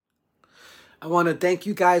I want to thank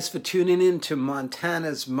you guys for tuning in to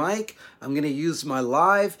Montana's Mic. I'm going to use my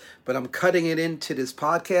live, but I'm cutting it into this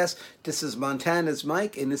podcast. This is Montana's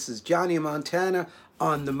Mic, and this is Johnny Montana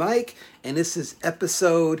on the mic, and this is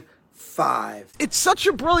episode 5. It's such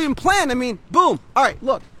a brilliant plan. I mean, boom. All right,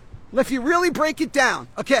 look. If you really break it down,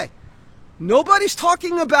 okay, nobody's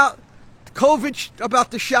talking about COVID,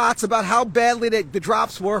 about the shots, about how badly the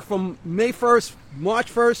drops were from May 1st,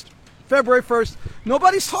 March 1st, February 1st.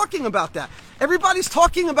 Nobody's talking about that. Everybody's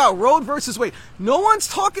talking about Roe versus Wade. No one's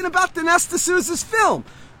talking about Dinesh D'Souza's film.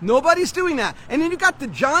 Nobody's doing that. And then you got the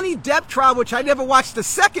Johnny Depp trial, which I never watched a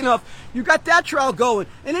second of. You got that trial going.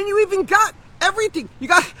 And then you even got everything. You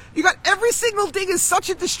got every single thing is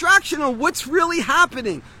such a distraction on what's really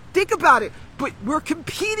happening. Think about it. But we're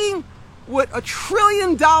competing with $1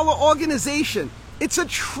 trillion organization. It's $1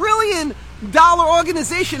 trillion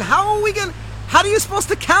organization. How are you supposed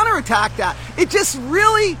to counterattack that? It just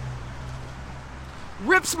really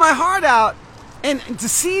rips my heart out. And to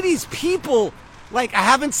see these people, like I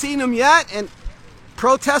haven't seen them yet, and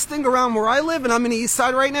protesting around where I live, and I'm in the East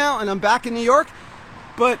Side right now, and I'm back in New York.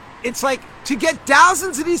 But it's like to get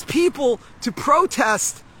thousands of these people to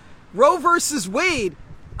protest Roe versus Wade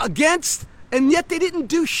against, and yet they didn't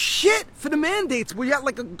do shit for the mandates. We got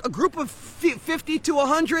like a group of 50 to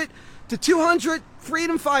 100 to 200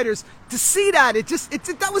 freedom fighters. To see that,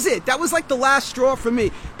 that was it. That was like the last straw for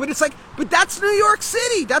me. But it's like, but that's New York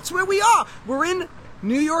City. That's where we are. We're in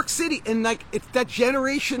New York City, and like that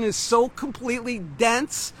generation is so completely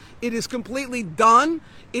dense. It is completely done.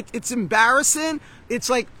 It's embarrassing. It's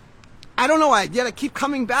like, I don't know. I keep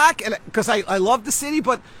coming back, and because I love the city,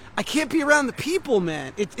 but I can't be around the people,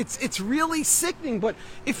 man. It's really sickening. But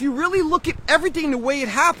if you really look at everything the way it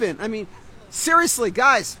happened, I mean, seriously,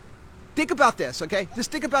 guys, think about this, okay?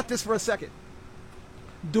 Just think about this for a second.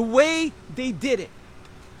 The way they did it.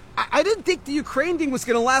 I didn't think the Ukraine thing was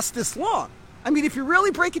going to last this long. I mean, if you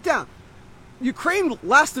really break it down, Ukraine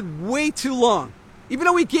lasted way too long. Even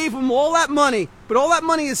though we gave them all that money, but all that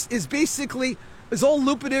money is basically all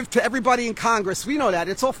lucrative to everybody in Congress. We know that.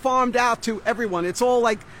 It's all farmed out to everyone. It's all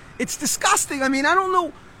like, it's disgusting. I mean, I don't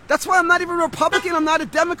know. That's why I'm not even a Republican. I'm not a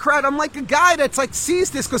Democrat. I'm like a guy that's like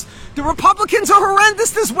sees this, because the Republicans are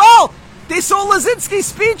horrendous as well. They saw Lazinski's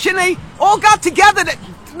speech and they all got together.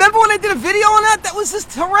 Remember when I did a video on that? That was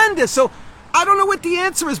just horrendous. So I don't know what the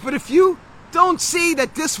answer is, but if you don't see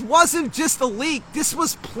that this wasn't just a leak, this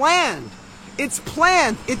was planned. It's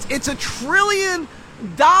planned. It's $1 trillion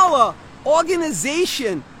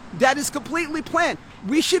organization that is completely planned.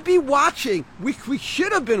 We should be watching. We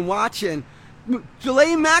should have been watching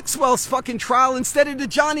Ghislaine Maxwell's fucking trial instead of the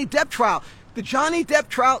Johnny Depp trial. The Johnny Depp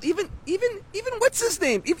trial, even what's his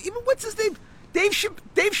name? Even what's his name? Dave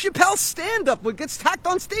Chappelle's stand-up, what gets tacked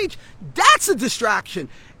on stage. That's a distraction.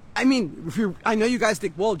 I mean, I know you guys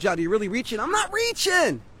think, well, Johnny, you're really reaching. I'm not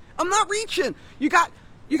reaching. You got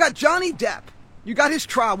Johnny Depp. You got his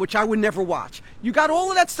trial, which I would never watch. You got all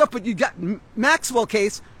of that stuff, but you got Maxwell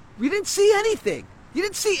case. We didn't see anything. You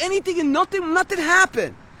didn't see anything, and nothing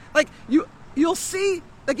happened. Like you'll see.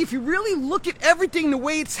 Like if you really look at everything the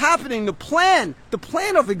way it's happening, the plan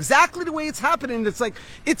of exactly the way it's happening, it's like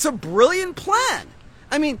it's a brilliant plan.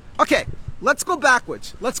 I mean, okay, let's go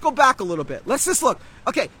backwards. Let's go back a little bit. Let's just look.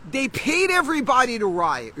 Okay, they paid everybody to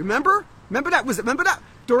riot. Remember that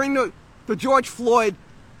during the George Floyd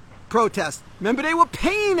protest. Remember they were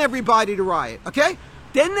paying everybody to riot, okay?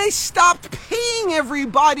 Then they stopped paying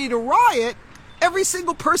everybody to riot, every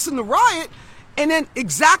single person to riot, and then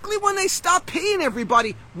exactly when they stopped paying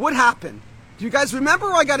everybody, what happened? Do you guys remember?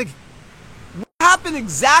 What happened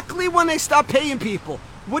exactly when they stopped paying people?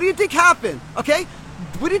 What do you think happened? Okay?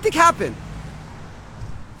 What do you think happened?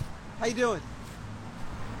 How you doing?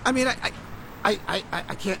 I mean, I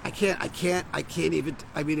can't even.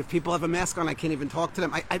 I mean, if people have a mask on, I can't even talk to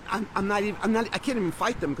them. I can't even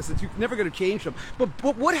fight them because you're never going to change them. But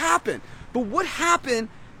what happened? But what happened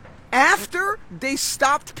after they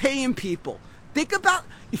stopped paying people? Think about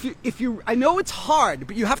if you. I know it's hard,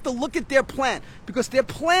 but you have to look at their plan, because their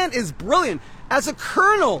plan is brilliant. As a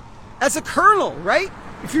colonel, right?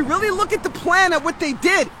 If you really look at the plan of what they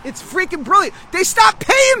did, it's freaking brilliant. They stopped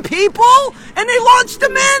paying people, and they launched the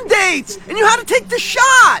mandates, and you had to take the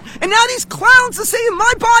shot. And now these clowns are saying,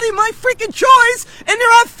 my body, my freaking choice, and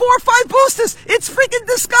they're at 4 or 5 boosters. It's freaking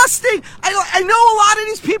disgusting. I know a lot of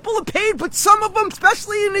these people are paid, but some of them,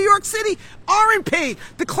 especially in New York City, aren't paid.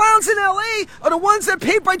 The clowns in LA are the ones that are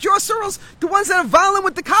paid by George Soros, the ones that are violent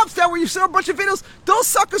with the cops that where you saw a bunch of videos. Those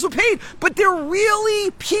suckers were paid, but they're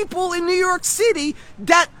really people in New York City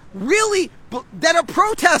that are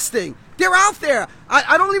protesting. They're out there.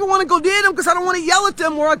 I don't even want to go near them because I don't want to yell at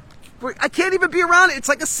them or I can't even be around it. It's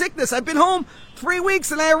like a sickness. I've been home 3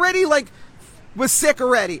 weeks and I already was sick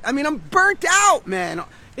already. I mean, I'm burnt out, man.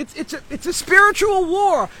 It's a spiritual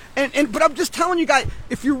war. But I'm just telling you guys,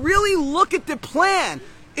 if you really look at the plan,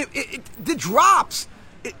 the drops,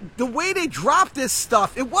 the way they dropped this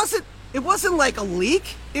stuff, it wasn't like a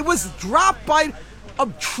leak. It was dropped by a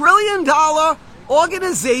 $1 trillion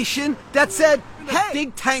organization that said, hey,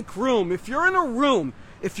 think tank room. If you're in a room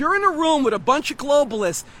with a bunch of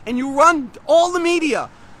globalists and you run all the media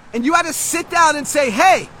and you had to sit down and say,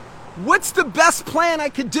 hey, what's the best plan I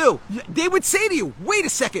could do? They would say to you, wait a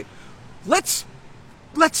second, let's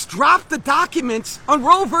drop the documents on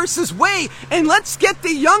Roe versus Wade and let's get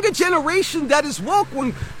the younger generation that is woke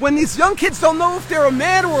when these young kids don't know if they're a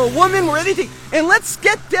man or a woman or anything, and let's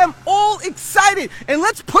get them all excited and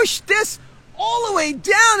let's push this all the way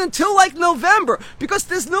down until November, because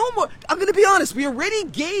there's no more. I'm going to be honest, we already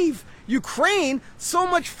gave Ukraine so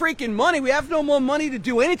much freaking money. We have no more money to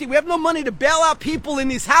do anything. We have no money to bail out people in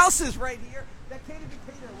these houses right here that can't even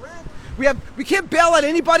pay their rent. We can't bail out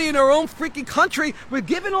anybody in our own freaking country. We're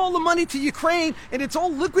giving all the money to Ukraine and it's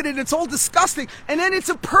all liquid and it's all disgusting. And then it's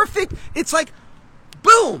like,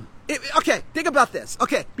 boom. Okay, think about this.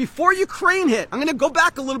 Okay, before Ukraine hit, I'm going to go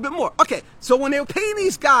back a little bit more. Okay, so when they were paying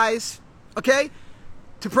these guys, okay,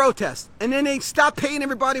 to protest, and then they stopped paying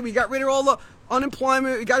everybody, we got rid of all the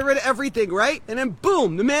unemployment, we got rid of everything, right? And then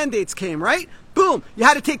boom, the mandates came, right? Boom, you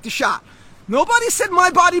had to take the shot. Nobody said my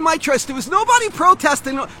body, my choice. There was nobody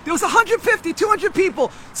protesting. There was 150, 200 people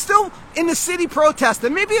still in the city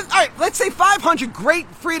protesting. Maybe, all right, let's say 500 great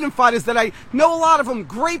freedom fighters that I know, a lot of them,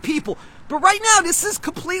 great people. But right now, this is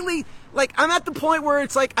completely, I'm at the point where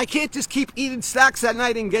it's I can't just keep eating snacks at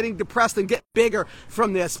night and getting depressed and get bigger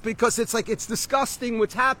from this, because it's disgusting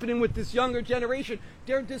what's happening with this younger generation.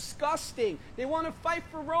 They're disgusting. They want to fight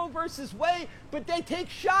for Roe versus Wade, but they take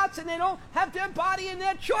shots and they don't have their body and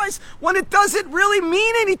their choice when it doesn't really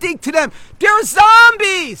mean anything to them. They're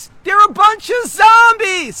zombies. They're a bunch of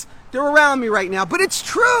zombies. They're around me right now, but it's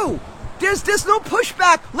true. There's no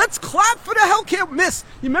pushback. Let's clap for the healthcare miss.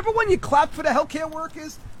 You remember when you clap for the healthcare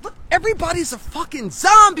workers? Look, everybody's a fucking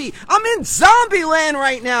zombie. I'm in zombie land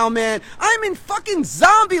right now, man. I'm in fucking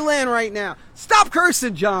zombie land right now. Stop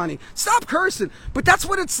cursing, Johnny. Stop cursing. But that's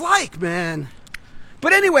what it's like, man.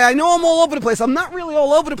 But anyway, I know I'm all over the place. I'm not really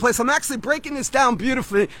all over the place. I'm actually breaking this down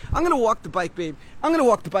beautifully. I'm going to walk the bike, babe. I'm going to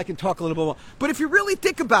walk the bike and talk a little bit more. But if you really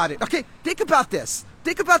think about it, okay, think about this.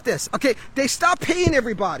 Think about this. Okay, they stopped paying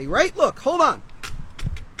everybody, right? Look, hold on.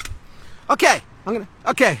 Okay, I'm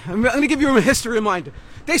gonna give you a history reminder.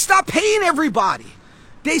 They stopped paying everybody.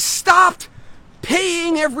 They stopped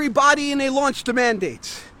paying everybody and they launched the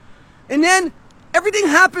mandates. And then everything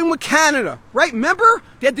happened with Canada, right? Remember?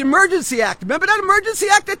 They had the Emergency Act. Remember that Emergency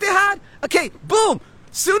Act that they had? Okay, boom.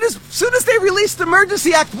 Soon as they released the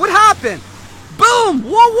Emergency Act, what happened? Boom!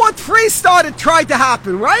 World War III tried to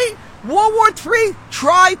happen, right? World War III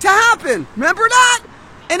tried to happen. Remember that?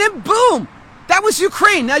 And then boom, that was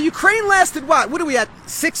Ukraine. Now Ukraine lasted what? What are we at?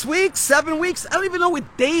 6 weeks? 7 weeks? I don't even know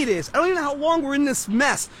what day it is. I don't even know how long we're in this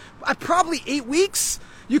mess. Probably 8 weeks.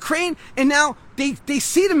 Ukraine, and now they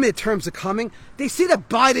see the midterms are coming. They see that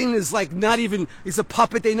Biden is he's a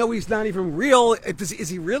puppet. They know he's not even real. Is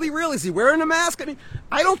he really real? Is he wearing a mask? I mean,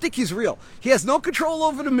 I don't think he's real. He has no control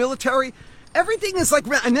over the military. Everything is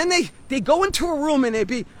and then they go into a room and they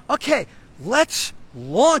be, okay, let's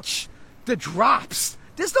launch the drops.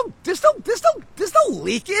 There's no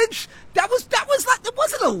leakage. It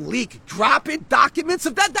wasn't a leak. Dropping documents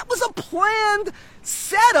of that. That was a planned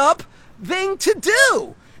setup thing to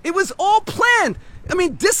do. It was all planned. I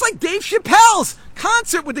mean, just like Dave Chappelle's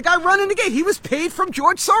concert with the guy running the gate. He was paid from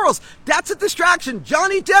George Soros. That's a distraction.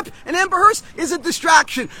 Johnny Depp and Amber Heard is a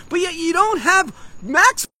distraction. But yet you don't have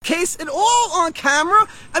Max case at all on camera.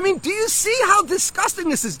 I mean, do you see how disgusting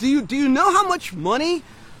this is? Do you know how much money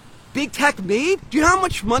Big Tech made? Do you know how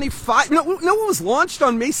much money no what was launched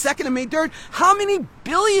on May 2nd and May 3rd? How many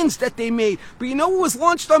billions that they made? But you know what was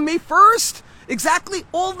launched on May 1st? Exactly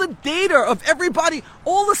all the data of everybody,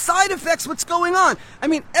 all the side effects, what's going on. I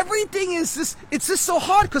mean, everything is just, it's just so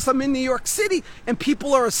hard because I'm in New York City and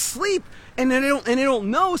people are asleep and they don't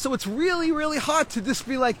know. So it's really, really hard to just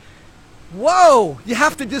be like, whoa, you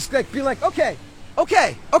have to just be like, okay,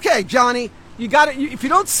 Johnny, you got it. If you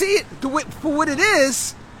don't see it for what it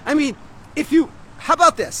is, I mean, how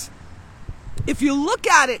about this? If you look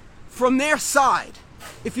at it from their side,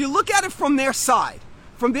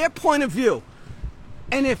 from their point of view,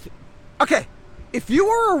 and if you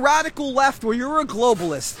were a radical left or you were a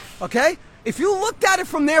globalist, okay? If you looked at it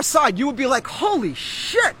from their side, you would be like, holy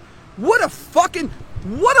shit, what a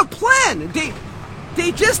plan.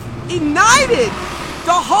 they just ignited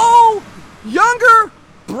the whole younger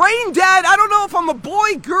brain dead. I don't know if I'm a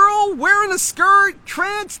boy, girl, wearing a skirt,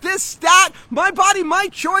 trans, this, that, my body, my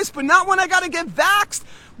choice, but not when I gotta get vaxxed.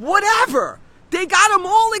 Whatever. They got them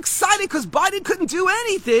all excited because Biden couldn't do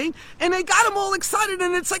anything, and they got them all excited.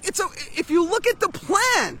 And it's like, if you look at the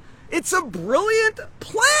plan, it's a brilliant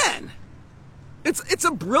plan. It's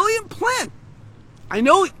a brilliant plan. I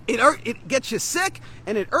know it gets you sick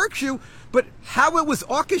and it irks you, but how it was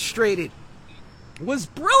orchestrated was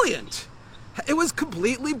brilliant. It was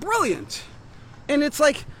completely brilliant. And it's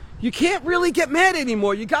like, you can't really get mad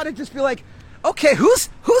anymore. You got to just be like, okay, who's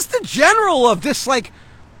the general of this like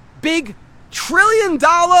big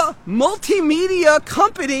trillion-dollar multimedia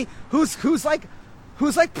company who's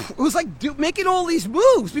making all these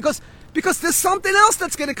moves because there's something else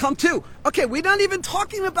that's going to come too. Okay, we're not even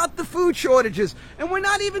talking about the food shortages, and we're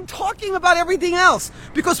not even talking about everything else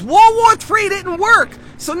because World War III didn't work.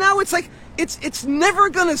 So now it's like it's never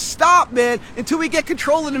going to stop, man, until we get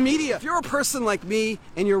control of the media. If you're a person like me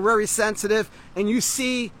and you're very sensitive and you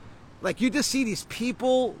see, like, you just see these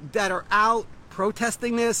people that are out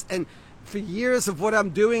protesting this, and for years of what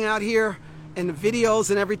I'm doing out here and the videos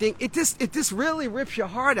and everything, it just really rips your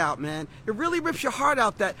heart out, man. It really rips your heart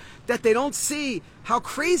out that they don't see how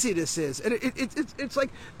crazy this is. And it's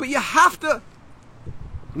like, but you have to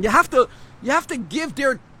give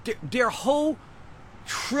their whole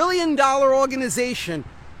trillion-dollar organization,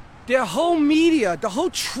 their whole media, the whole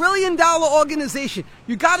trillion-dollar organization,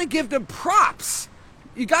 you got to give them props.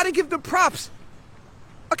 You got to give them props.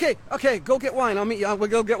 Okay, go get wine. I'll meet you. We'll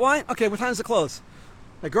go get wine? Okay, what time does it close?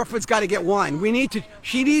 My girlfriend's got to get wine.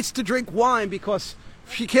 She needs to drink wine because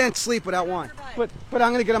she can't sleep without wine. But I'm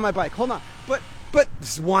going to get on my bike. Hold on. But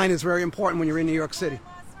this wine is very important when you're in New York City.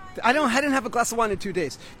 I didn't have a glass of wine in 2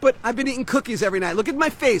 days. But I've been eating cookies every night. Look at my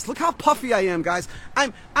face. Look how puffy I am, guys.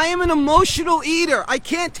 I am an emotional eater. I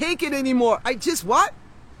can't take it anymore. What?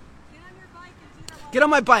 Get on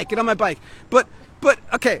my bike. Get on my bike. But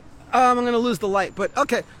okay. I'm going to lose the light, but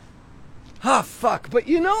okay. Oh, fuck. But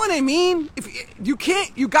you know what I mean? If you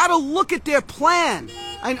got to look at their plan.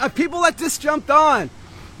 People that just jumped on,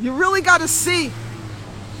 you really got to see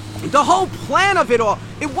the whole plan of it all.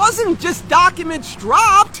 It wasn't just documents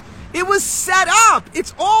dropped. It was set up.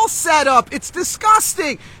 It's all set up. It's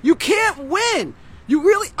disgusting. You can't win. You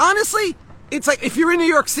really, honestly, it's like if you're in New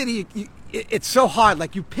York City, it's so hard.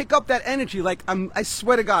 Like you pick up that energy. Like I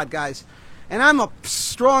swear to God, guys. And I'm a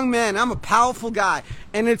strong man. I'm a powerful guy.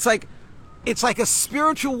 And it's like a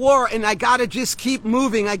spiritual war. And I gotta just keep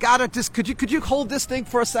moving. I gotta just. Could you hold this thing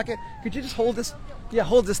for a second? Could you just hold this? Yeah,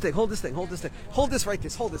 hold this thing. Hold this thing. Hold this thing. Hold this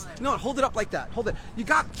right. Hold this. No, hold it up like that. Hold it. You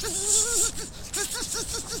got.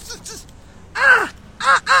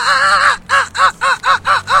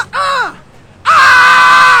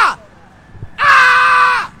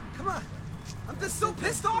 Come on. I'm just so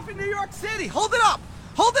pissed off in New York City. Hold it up.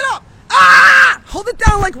 Hold it up. Hold it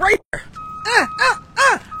down like right there.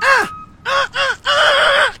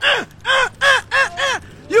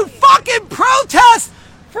 You fucking protest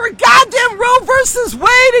for goddamn Roe versus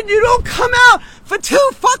Wade and you don't come out for 2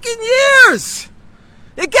 fucking years.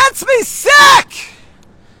 It gets me sick.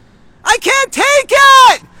 I can't take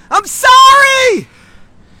it. I'm sorry.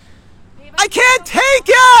 I can't take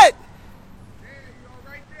it.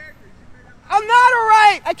 I'm not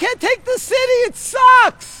alright. I can't take the city. It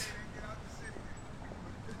sucks.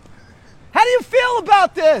 How do you feel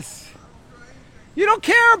about this? You don't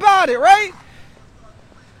care about it, right?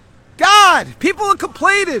 God, people are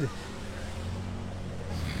complaining.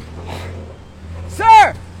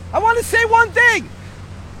 Sir, I want to say one thing.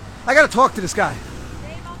 I got to talk to this guy.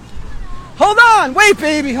 Hold on. Wait,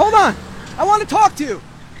 baby. Hold on. I want to talk to you.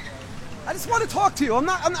 I just want to talk to you.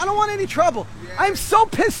 I don't want any trouble. I'm so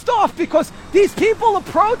pissed off because these people are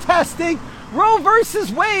protesting Roe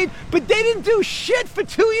versus Wade, but they didn't do shit for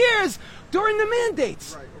 2 years during the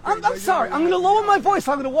mandates. Right, okay, I'm sorry. I'm going to lower my voice.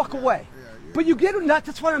 I'm going to walk away. But you get it?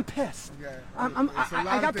 That's why I'm pissed. Okay.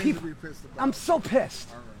 I got people. I'm so pissed.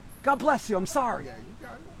 Right. God bless you. I'm sorry. Yeah, you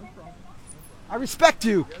got it. No problem. I respect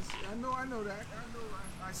you. Yes, I know that.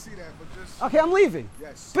 I see that, but just... Okay, I'm leaving.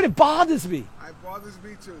 Yes. But it bothers me. It bothers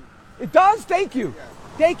me too. It does? Thank you. Yeah.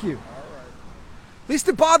 Thank you. All right. At least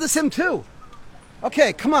it bothers him too.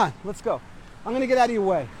 Okay, come on. Let's go. I'm going to get out of your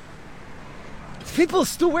way. People are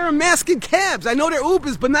still wearing masks in cabs. I know they're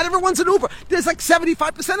Ubers, but not everyone's an Uber. There's like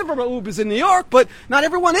 75% of them are Ubers in New York, but not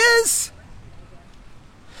everyone is.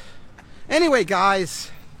 Anyway, guys,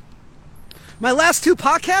 my last 2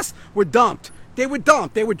 podcasts were dumped. They were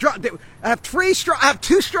dumped. They were dropped. I have 2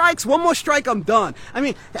 strikes. 1 more strike, I'm done. I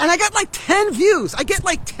mean, and I got like 10 views. I get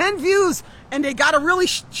like 10 views and they gotta really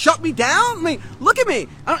shut me down? I mean, look at me.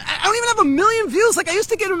 I don't even have 1 million views. Like I used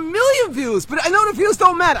to get 1 million views, but I know the views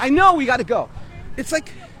don't matter. I know we gotta go. It's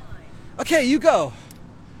like, okay, you go.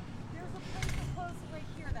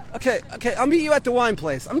 Okay, I'll meet you at the wine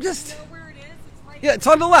place. I'm just... Yeah, it's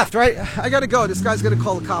on the left, right? I gotta go. This guy's gonna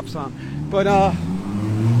call the cops on. But,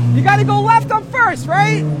 you gotta go left on first,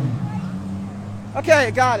 right?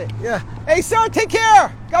 Okay, got it. Yeah. Hey, sir, take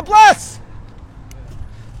care. God bless.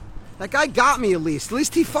 That guy got me at least. At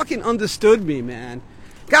least he fucking understood me, man.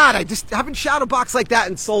 God, I just haven't shadowboxed like that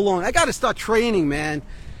in so long. I gotta start training, man.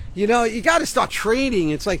 You know, you gotta start training.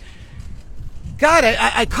 It's like, God,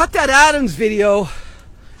 I cut that Adams video,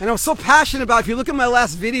 and I was so passionate about it. If you look at my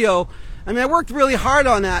last video, I mean, I worked really hard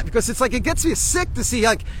on that because it's like, it gets me sick to see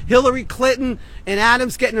like Hillary Clinton and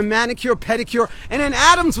Adams getting a manicure, pedicure. And then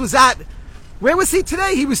Adams was where was he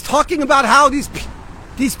today? He was talking about how these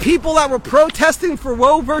people that were protesting for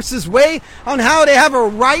Roe versus Wade, on how they have a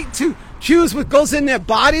right to choose what goes in their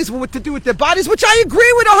bodies, what to do with their bodies, which I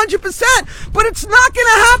agree with 100%. But it's not going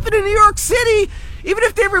to happen in New York City, even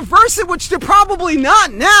if they reverse it, which they're probably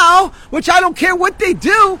not now, which I don't care what they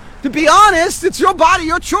do. To be honest, it's your body,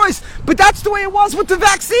 your choice. But that's the way it was with the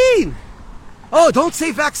vaccine. Oh, don't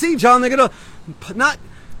say vaccine, John. They're gonna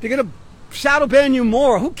shadow ban you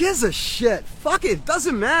more. Who gives a shit? Fuck it,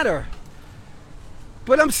 doesn't matter.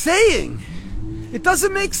 But I'm saying, it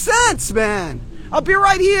doesn't make sense, man. I'll be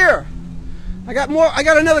right here. I got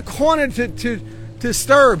another corner to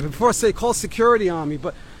disturb before they call security on me.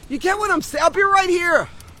 But you get what I'm saying? I'll be right here.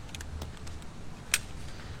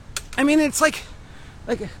 I mean, it's like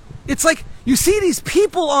you see these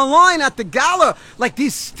people online at the gala, like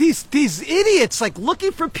these idiots, like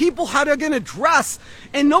looking for people how they're gonna dress,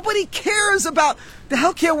 and nobody cares about the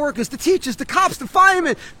healthcare workers, the teachers, the cops, the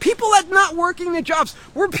firemen, people that not working their jobs.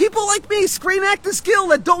 We're people like me, Screen Actors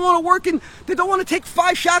Guild, that don't want to work and they don't want to take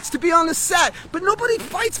 5 shots to be on the set. But nobody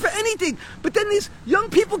fights for anything. But then these young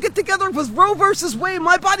people get together with Roe versus Wade,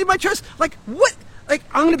 my body, my choice. Like what? Like,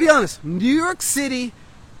 I'm gonna be honest, New York City,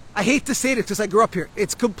 I hate to say this because I grew up here,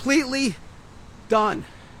 it's completely done.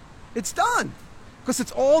 It's done. Because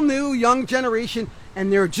it's all new, young generation,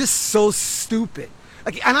 and they're just so stupid.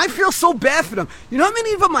 Like, and I feel so bad for them. You know how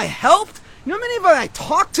many of them I helped? You know how many of them I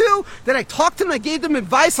talked to? I gave them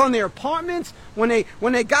advice on their apartments when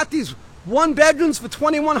they got these 1 bedrooms for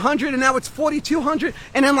 $2,100 and now it's $4,200,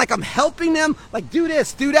 and then like I'm helping them, like do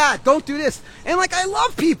this, do that, don't do this. And like I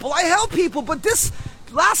love people, I help people, but this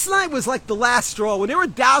last night was like the last straw. When there were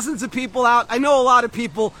thousands of people out, I know a lot of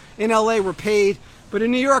people in LA were paid, but in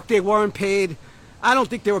New York they weren't paid. I don't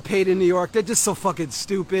think they were paid in New York. They're just so fucking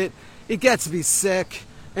stupid. It gets me sick.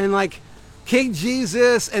 And like King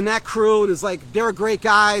Jesus and that crew is like, they're great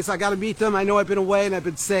guys. I got to meet them. I know I've been away and I've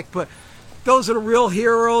been sick, but those are the real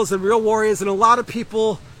heroes and real warriors, and a lot of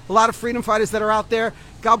people, a lot of freedom fighters that are out there.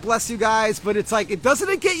 God bless you guys. But it's like, doesn't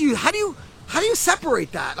it get you? How do you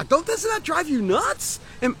separate that? Like, doesn't that drive you nuts?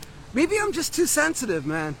 And maybe I'm just too sensitive,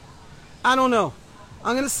 man. I don't know.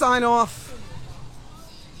 I'm gonna sign off.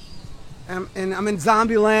 And I'm in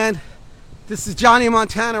zombie land. This is Johnny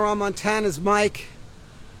Montana on Montana's mic.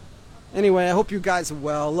 Anyway, I hope you guys are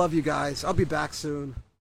well. Love you guys. I'll be back soon.